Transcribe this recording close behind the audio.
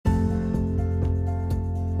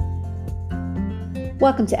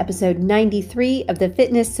Welcome to episode 93 of the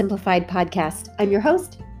Fitness Simplified podcast. I'm your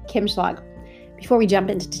host, Kim Schlag. Before we jump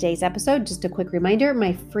into today's episode, just a quick reminder,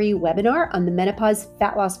 my free webinar on the menopause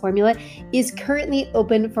fat loss formula is currently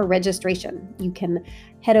open for registration. You can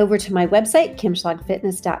head over to my website,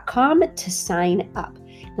 kimschlagfitness.com, to sign up.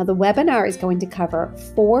 Now, the webinar is going to cover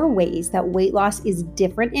 4 ways that weight loss is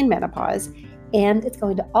different in menopause, and it's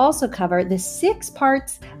going to also cover the 6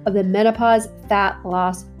 parts of the menopause fat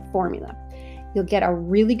loss formula. You'll get a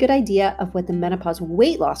really good idea of what the menopause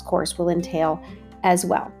weight loss course will entail as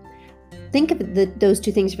well. Think of those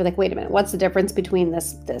 2 things. If you're like, wait a minute, what's the difference between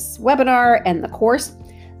this webinar and the course?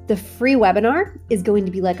 The free webinar is going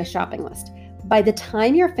to be like a shopping list. By the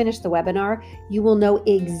time you're finished the webinar, you will know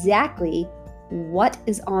exactly what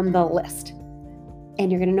is on the list.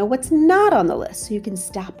 And you're going to know what's not on the list, so you can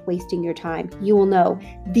stop wasting your time. You will know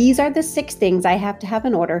these are the 6 things I have to have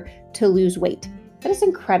in order to lose weight. That is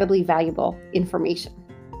incredibly valuable information.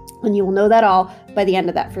 And you will know that all by the end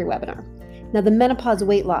of that free webinar. Now, the menopause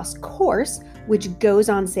weight loss course, which goes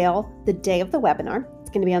on sale the day of the webinar,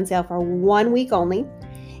 it's going to be on sale for 1 week only,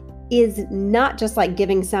 is not just like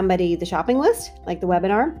giving somebody the shopping list, like the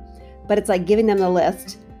webinar, but it's like giving them the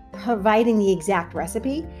list, providing the exact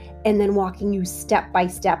recipe, and then walking you step by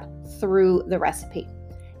step through the recipe.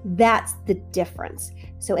 That's the difference.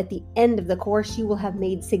 So at the end of the course, you will have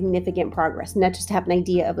made significant progress, not just to have an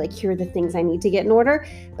idea of like, here are the things I need to get in order,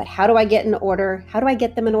 but how do I get in order? How do I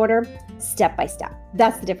get them in order? Step by step.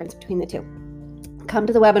 That's the difference between the 2. Come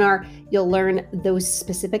to the webinar, you'll learn those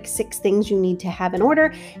specific 6 things you need to have in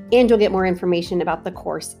order, and you'll get more information about the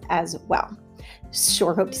course as well.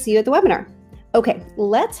 Sure hope to see you at the webinar. Okay,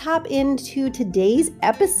 let's hop into today's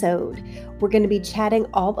episode. We're going to be chatting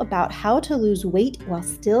all about how to lose weight while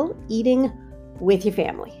still eating with your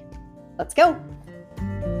family. Let's go.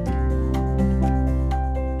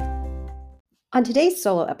 On today's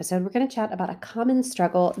solo episode, we're going to chat about a common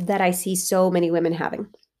struggle that I see so many women having.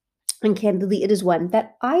 And candidly, it is one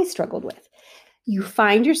that I struggled with. You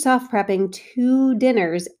find yourself prepping 2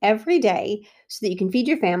 dinners every day so that you can feed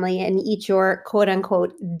your family and eat your quote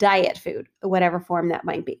unquote diet food, whatever form that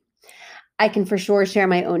might be. I can for sure share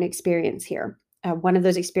my own experience here. One of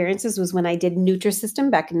those experiences was when I did Nutrisystem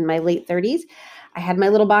back in my late 30s. I had my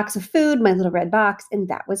little box of food, my little red box, and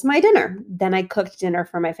that was my dinner. Then I cooked dinner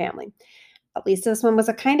for my family. At least this one was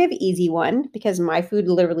a kind of easy one because my food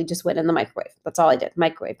literally just went in the microwave. That's all I did,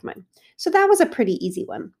 microwaved mine. So that was a pretty easy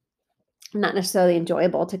one. Not necessarily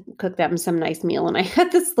enjoyable to cook them some nice meal. And I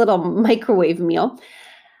had this little microwave meal,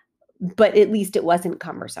 but at least it wasn't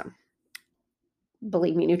cumbersome.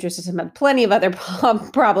 Believe me, Nutrisystem had plenty of other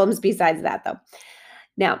problems besides that, though.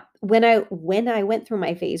 Now, when I went through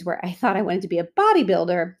my phase where I thought I wanted to be a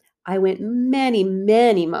bodybuilder, I went many,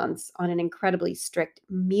 many months on an incredibly strict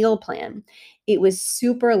meal plan. It was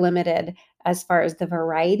super limited as far as the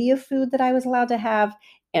variety of food that I was allowed to have.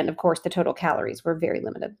 And of course, the total calories were very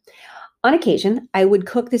limited. On occasion, I would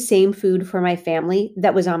cook the same food for my family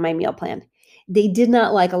that was on my meal plan. They did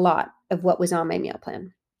not like a lot of what was on my meal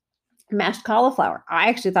plan. Mashed cauliflower. I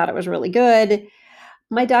actually thought it was really good.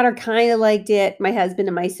 My daughter kind of liked it. My husband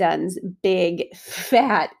and my son's big,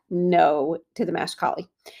 fat no to the mashed cauli.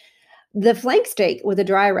 The flank steak with a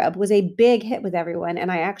dry rub was a big hit with everyone,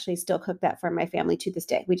 and I actually still cook that for my family to this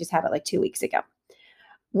day. We just had it like 2 weeks ago.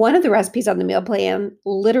 One of the recipes on the meal plan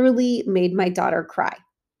literally made my daughter cry.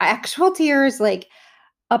 Actual tears, like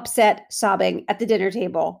upset, sobbing at the dinner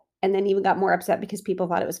table, and then even got more upset because people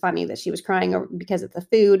thought it was funny that she was crying because of the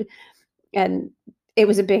food. And it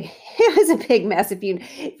was a big mess. If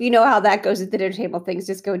you know how that goes at the dinner table, things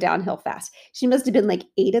just go downhill fast. She must have been like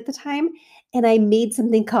 8 at the time, and I made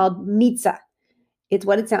something called mitza. It's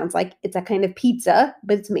what it sounds like. It's a kind of pizza,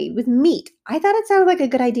 but it's made with meat. I thought it sounded like a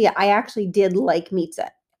good idea. I actually did like mitza.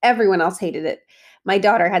 Everyone else hated it. My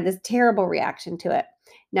daughter had this terrible reaction to it.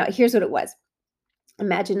 Now, here's what it was.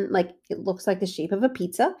 Imagine like it looks like the shape of a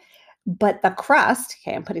pizza, but the crust,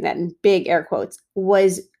 okay, I'm putting that in big air quotes,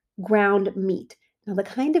 was ground meat. Now, the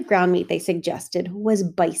kind of ground meat they suggested was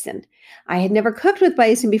bison. I had never cooked with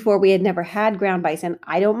bison before. We had never had ground bison.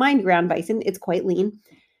 I don't mind ground bison. It's quite lean,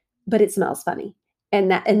 but it smells funny.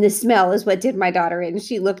 And the smell is what did my daughter in.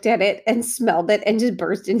 She looked at it and smelled it and just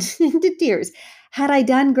burst into tears. Had I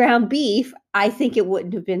done ground beef, I think it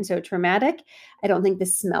wouldn't have been so traumatic. I don't think the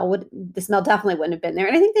smell definitely wouldn't have been there.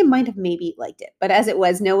 And I think they might have maybe liked it. But as it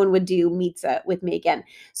was, no one would do mitza with me again.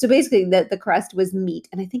 So basically the crust was meat.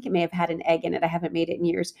 And I think it may have had an egg in it. I haven't made it in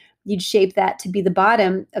years. You'd shape that to be the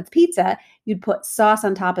bottom of the pizza. You'd put sauce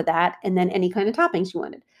on top of that and then any kind of toppings you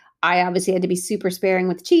wanted. I obviously had to be super sparing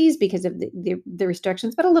with cheese because of the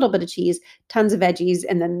restrictions, but a little bit of cheese, tons of veggies,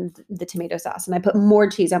 and then the tomato sauce. And I put more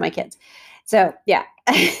cheese on my kids. So yeah,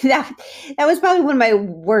 that was probably one of my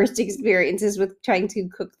worst experiences with trying to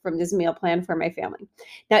cook from this meal plan for my family.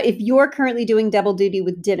 Now, if you're currently doing double duty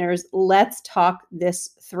with dinners, let's talk this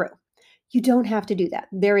through. You don't have to do that.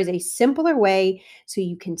 There is a simpler way so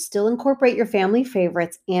you can still incorporate your family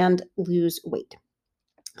favorites and lose weight.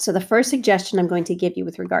 So, the first suggestion I'm going to give you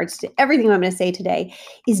with regards to everything I'm going to say today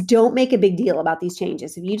is don't make a big deal about these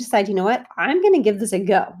changes. If you decide, you know what, I'm going to give this a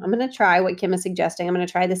go, I'm going to try what Kim is suggesting, I'm going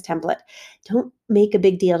to try this template. Don't make a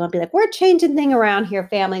big deal. Don't be like, we're changing thing around here,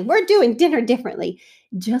 family. We're doing dinner differently.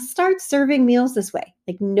 Just start serving meals this way.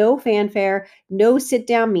 Like no fanfare, no sit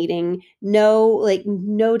down meeting, no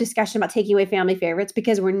discussion about taking away family favorites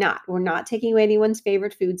because we're not taking away anyone's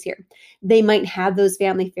favorite foods here. They might have those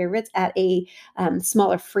family favorites at a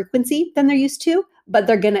smaller frequency than they're used to, but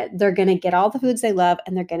they're gonna get all the foods they love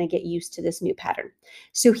and they're gonna get used to this new pattern.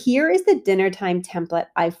 So here is the dinner time template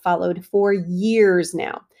I've followed for years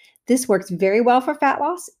now. This works very well for fat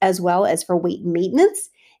loss as well as for weight maintenance.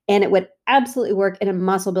 And it would absolutely work in a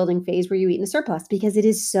muscle building phase where you eat in a surplus because it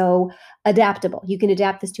is so adaptable. You can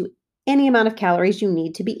adapt this to any amount of calories you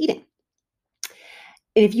need to be eating.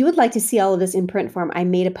 And if you would like to see all of this in print form, I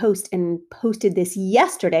made a post and posted this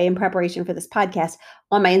yesterday in preparation for this podcast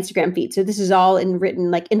on my Instagram feed. So this is all in written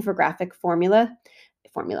like infographic format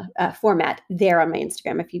there on my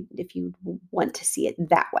Instagram if you want to see it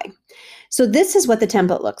that way. So this is what the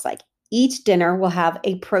template looks like. Each dinner will have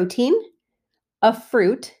a protein, a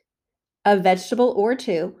fruit, a vegetable or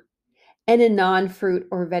two, and a non-fruit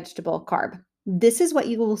or vegetable carb. This is what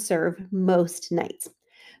you will serve most nights.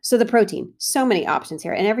 So the protein, so many options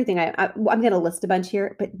here, and everything. I'm going to list a bunch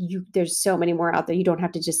here, but there's so many more out there. You don't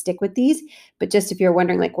have to just stick with these. But just if you're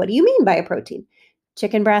wondering, like, what do you mean by a protein?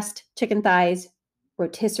 Chicken breast, chicken thighs,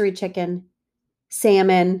 rotisserie chicken,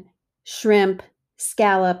 salmon, shrimp,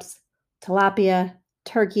 scallops, tilapia,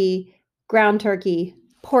 turkey, ground turkey,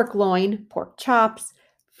 pork loin, pork chops,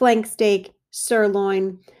 flank steak,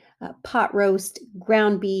 sirloin, pot roast,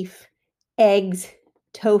 ground beef, eggs,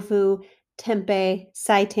 tofu, tempeh,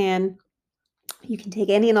 seitan. You can take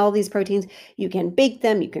any and all of these proteins. You can bake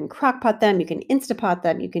them, you can crock pot them, you can Instapot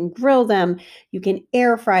them, you can grill them, you can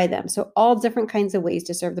air fry them. So all different kinds of ways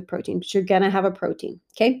to serve the protein, but you're going to have a protein.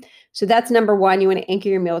 Okay. So that's number one. You want to anchor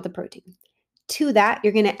your meal with a protein. To that,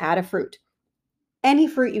 you're going to add a fruit. Any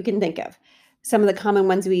fruit you can think of. Some of the common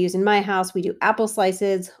ones we use in my house, we do apple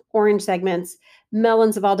slices, orange segments,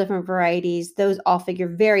 melons of all different varieties. Those all figure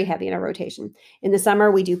very heavy in our rotation. In the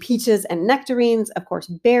summer, we do peaches and nectarines. Of course,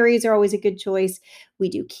 berries are always a good choice. We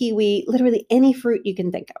do kiwi, literally any fruit you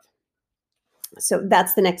can think of. So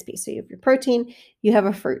that's the next piece. So you have your protein, you have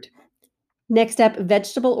a fruit. Next up,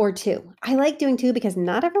 vegetable or two. I like doing two because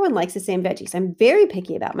not everyone likes the same veggies. I'm very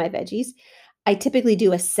picky about my veggies. I typically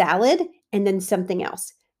do a salad and then something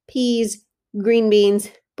else. Peas, green beans,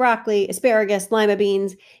 broccoli, asparagus, lima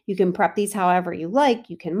beans. You can prep these however you like.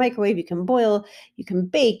 You can microwave, you can boil, you can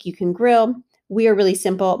bake, you can grill. We are really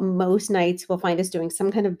simple. Most nights we'll find us doing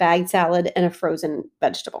some kind of bagged salad and a frozen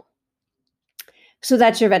vegetable. So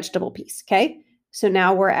that's your vegetable piece, okay? So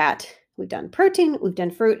now we've done protein, we've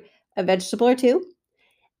done fruit, a vegetable or two,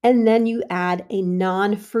 and then you add a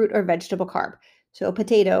non-fruit or vegetable carb. So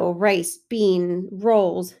potato, rice, bean,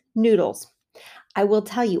 rolls, noodles. I will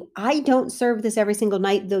tell you, I don't serve this every single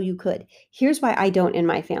night, though you could. Here's why I don't in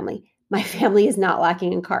my family. My family is not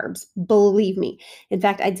lacking in carbs, believe me. In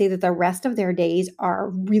fact, I'd say that the rest of their days are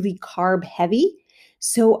really carb heavy.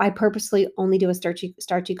 So I purposely only do a starchy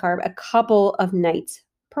carb a couple of nights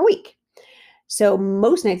per week. So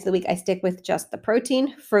most nights of the week, I stick with just the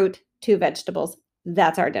protein, fruit, two vegetables.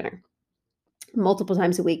 That's our dinner. Multiple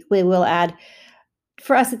times a week, we will add,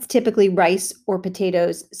 for us, it's typically rice or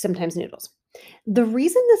potatoes, sometimes noodles. The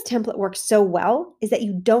reason this template works so well is that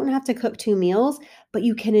you don't have to cook two meals, but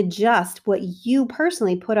you can adjust what you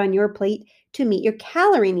personally put on your plate to meet your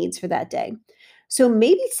calorie needs for that day. So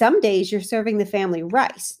maybe some days you're serving the family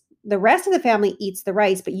rice. The rest of the family eats the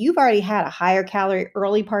rice, but you've already had a higher calorie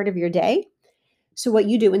early part of your day. So what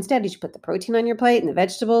you do instead is you put the protein on your plate and the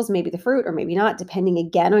vegetables, maybe the fruit, or maybe not, depending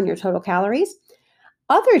again on your total calories.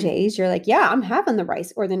 Other days you're like, yeah, I'm having the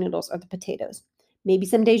rice or the noodles or the potatoes. Maybe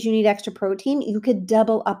some days you need extra protein. You could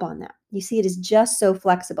double up on that. You see, it is just so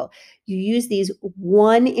flexible. You use these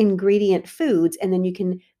one ingredient foods and then you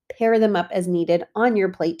can pair them up as needed on your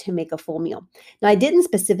plate to make a full meal. Now, I didn't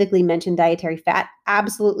specifically mention dietary fat.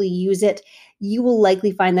 Absolutely use it. You will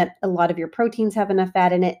likely find that a lot of your proteins have enough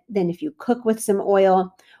fat in it. Then if you cook with some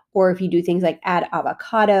oil, or if you do things like add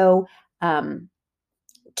avocado,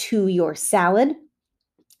 to your salad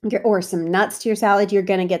or some nuts to your salad, you're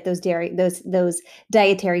going to get those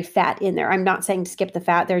dietary fat in there. I'm not saying to skip the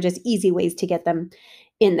fat. They're just easy ways to get them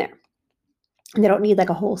in there. And they don't need like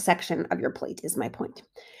a whole section of your plate is my point.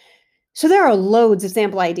 So there are loads of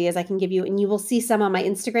sample ideas I can give you, and you will see some on my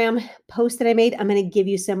Instagram post that I made. I'm going to give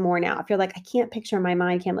you some more now. If you're like, I can't picture in my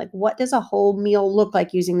mind, Kim, like, what does a whole meal look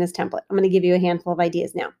like using this template? I'm going to give you a handful of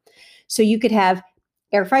ideas now. So you could have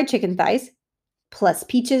air fried chicken thighs plus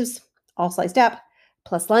peaches, all sliced up,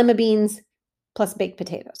 plus lima beans, plus baked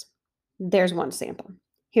potatoes. There's one sample.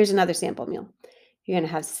 Here's another sample meal. You're going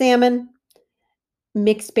to have salmon,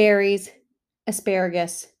 mixed berries,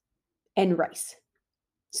 asparagus, and rice.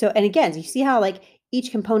 So, and again, you see how like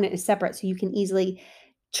each component is separate, so you can easily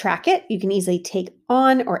track it. You can easily take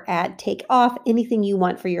on or add, take off anything you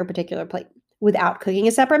want for your particular plate without cooking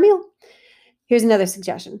a separate meal. Here's another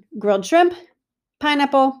suggestion: grilled shrimp,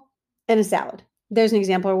 pineapple, and a salad. There's an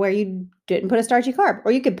example where you didn't put a starchy carb,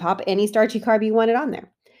 or you could pop any starchy carb you wanted on there.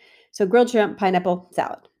 So grilled shrimp, pineapple,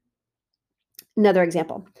 salad. Another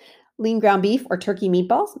example: lean ground beef or turkey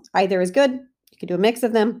meatballs. Either is good. You could do a mix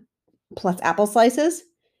of them, plus apple slices,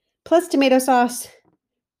 plus tomato sauce,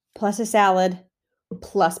 plus a salad,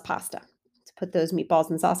 plus pasta to put those meatballs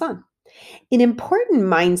and sauce on. An important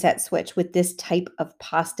mindset switch with this type of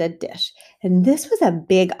pasta dish, and this was a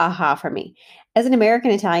big aha for me. As an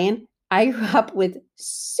American Italian, I grew up with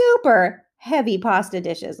super heavy pasta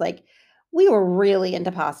dishes. Like, we were really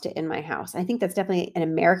into pasta in my house. I think that's definitely an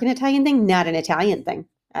American Italian thing, not an Italian thing,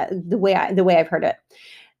 the way I've heard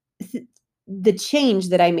it. The change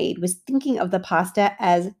that I made was thinking of the pasta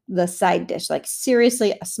as the side dish, like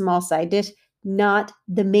seriously a small side dish, not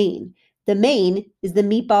the main. The main is the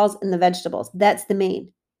meatballs and the vegetables. That's the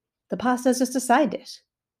main. The pasta is just a side dish.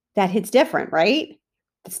 That hits different, right?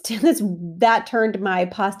 That turned my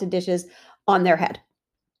pasta dishes on their head.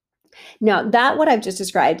 Now, what I've just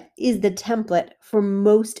described is the template for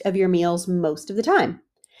most of your meals most of the time.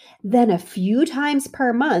 Then a few times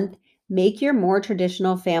per month, make your more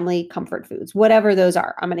traditional family comfort foods, whatever those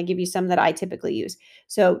are. I'm going to give you some that I typically use.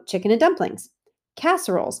 So chicken and dumplings,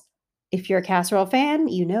 casseroles. If you're a casserole fan,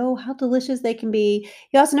 you know how delicious they can be.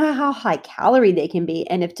 You also know how high calorie they can be.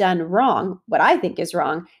 And if done wrong, what I think is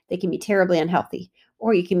wrong, they can be terribly unhealthy.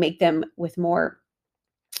 Or you can make them with more.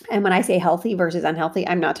 And when I say healthy versus unhealthy,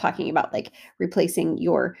 I'm not talking about like replacing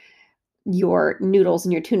your noodles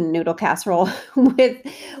and your tuna noodle casserole with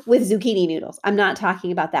zucchini noodles. I'm not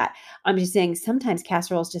talking about that. I'm just saying sometimes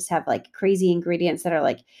casseroles just have like crazy ingredients that are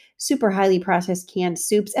like super highly processed canned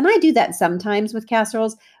soups. And I do that sometimes with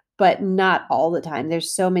casseroles, but not all the time.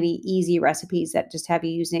 There's so many easy recipes that just have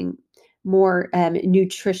you using more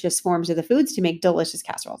nutritious forms of the foods to make delicious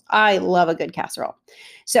casseroles. I love a good casserole.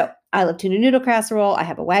 So I love tuna noodle casserole. I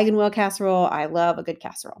have a wagon wheel casserole. I love a good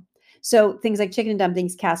casserole. So things like chicken and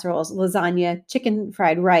dumplings, casseroles, lasagna, chicken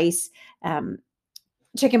fried rice,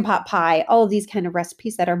 chicken pot pie, all of these kind of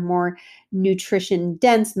recipes that are more nutrition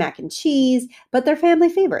dense, mac and cheese, but they're family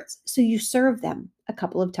favorites. So you serve them a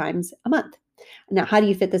couple of times a month. Now, how do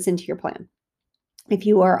you fit this into your plan? If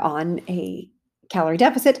you are on a calorie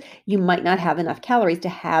deficit, you might not have enough calories to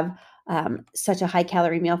have such a high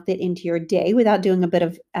calorie meal fit into your day without doing a bit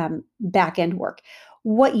of back end work.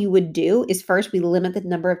 What you would do is first, we limit the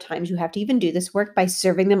number of times you have to even do this work by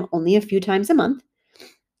serving them only a few times a month.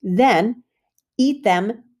 Then eat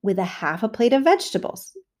them with a half a plate of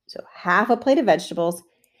vegetables. So half a plate of vegetables,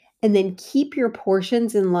 and then keep your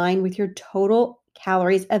portions in line with your total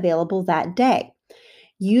calories available that day.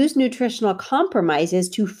 Use nutritional compromises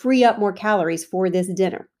to free up more calories for this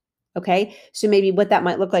dinner. Okay. So maybe what that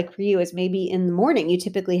might look like for you is maybe in the morning, you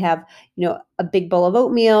typically have, a big bowl of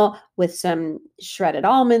oatmeal with some shredded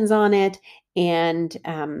almonds on it. And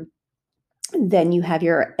then you have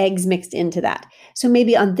your eggs mixed into that. So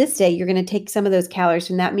maybe on this day, you're going to take some of those calories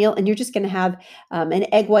from that meal and you're just going to have an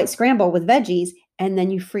egg white scramble with veggies. And then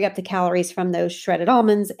you free up the calories from those shredded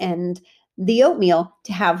almonds and the oatmeal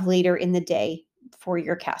to have later in the day for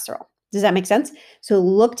your casserole. Does that make sense? So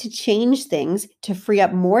look to change things to free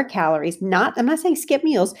up more calories. I'm not saying skip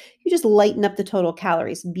meals. You just lighten up the total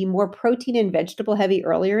calories. Be more protein and vegetable heavy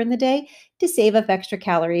earlier in the day to save up extra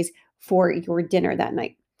calories for your dinner that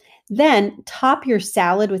night. Then top your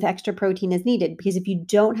salad with extra protein as needed, because if you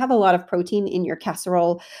don't have a lot of protein in your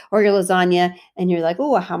casserole or your lasagna and you're like,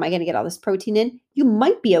 oh, how am I going to get all this protein in? You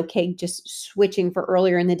might be okay just switching for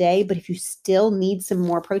earlier in the day, but if you still need some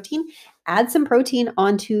more protein, add some protein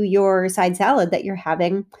onto your side salad that you're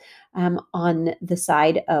having on the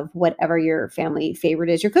side of whatever your family favorite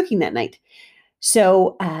is you're cooking that night.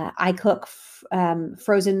 So I cook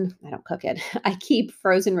frozen, I don't cook it. I keep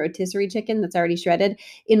frozen rotisserie chicken that's already shredded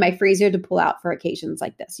in my freezer to pull out for occasions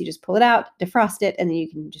like this. You just pull it out, defrost it, and then you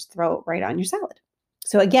can just throw it right on your salad.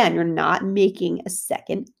 So again, you're not making a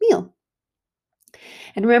second meal.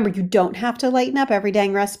 And remember, you don't have to lighten up every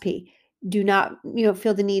dang recipe. Do not,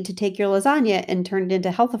 feel the need to take your lasagna and turn it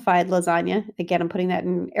into healthified lasagna. Again, I'm putting that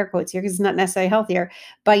in air quotes here because it's not necessarily healthier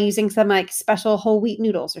by using some like special whole wheat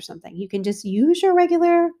noodles or something. You can just use your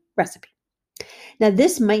regular recipe. Now,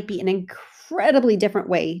 this might be an incredibly different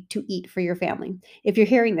way to eat for your family. If you're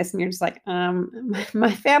hearing this and you're just like,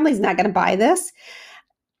 my family's not going to buy this,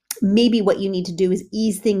 maybe what you need to do is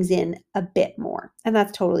ease things in a bit more. And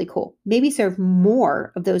that's totally cool. Maybe serve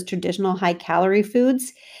more of those traditional high calorie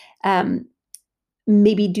foods.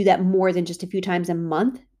 Maybe do that more than just a few times a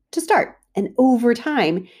month to start. And over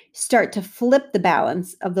time, start to flip the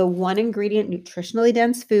balance of the one ingredient, nutritionally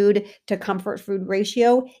dense food to comfort food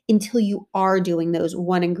ratio until you are doing those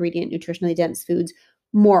one ingredient, nutritionally dense foods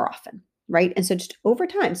more often, right? And so just over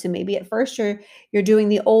time. So maybe at first you're doing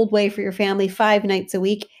the old way for your family 5 nights a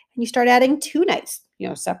week, and you start adding 2 nights,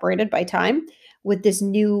 separated by time with this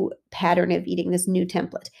new pattern of eating, this new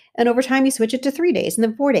template. And over time, you switch it to 3 days and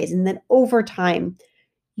then 4 days. And then over time,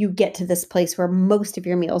 you get to this place where most of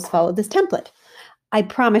your meals follow this template. I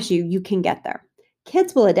promise you, you can get there.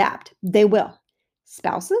 Kids will adapt. They will.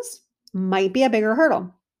 Spouses might be a bigger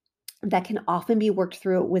hurdle. That can often be worked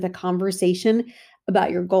through with a conversation about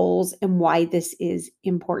your goals and why this is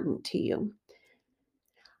important to you.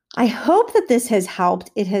 I hope that this has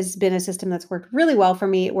helped. It has been a system that's worked really well for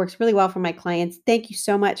me. It works really well for my clients. Thank you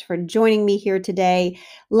so much for joining me here today.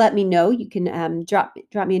 Let me know. You can drop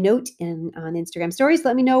me a note on Instagram stories.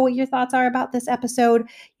 Let me know what your thoughts are about this episode.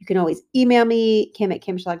 You can always email me,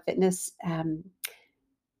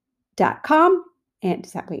 kim@kimschlagfitness.com.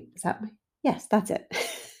 And yes, that's it.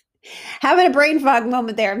 Having a brain fog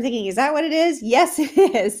moment there. I'm thinking, is that what it is? Yes, it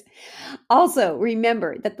is. Also,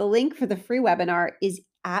 remember that the link for the free webinar is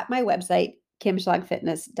at my website,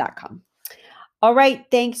 kimschlagfitness.com. All right.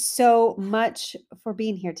 Thanks so much for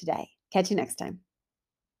being here today. Catch you next time.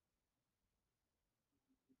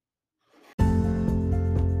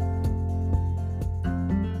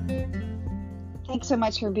 Thanks so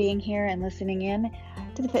much for being here and listening in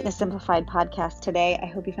to the Fitness Simplified podcast today. I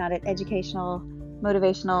hope you found it educational,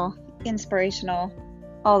 motivational, inspirational,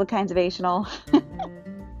 all the kinds of ational.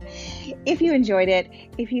 If you enjoyed it,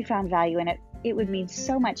 if you found value in it, it would mean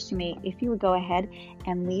so much to me if you would go ahead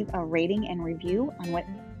and leave a rating and review on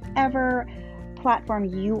whatever platform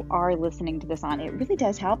you are listening to this on. It really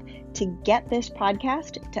does help to get this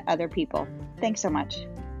podcast to other people. Thanks so much.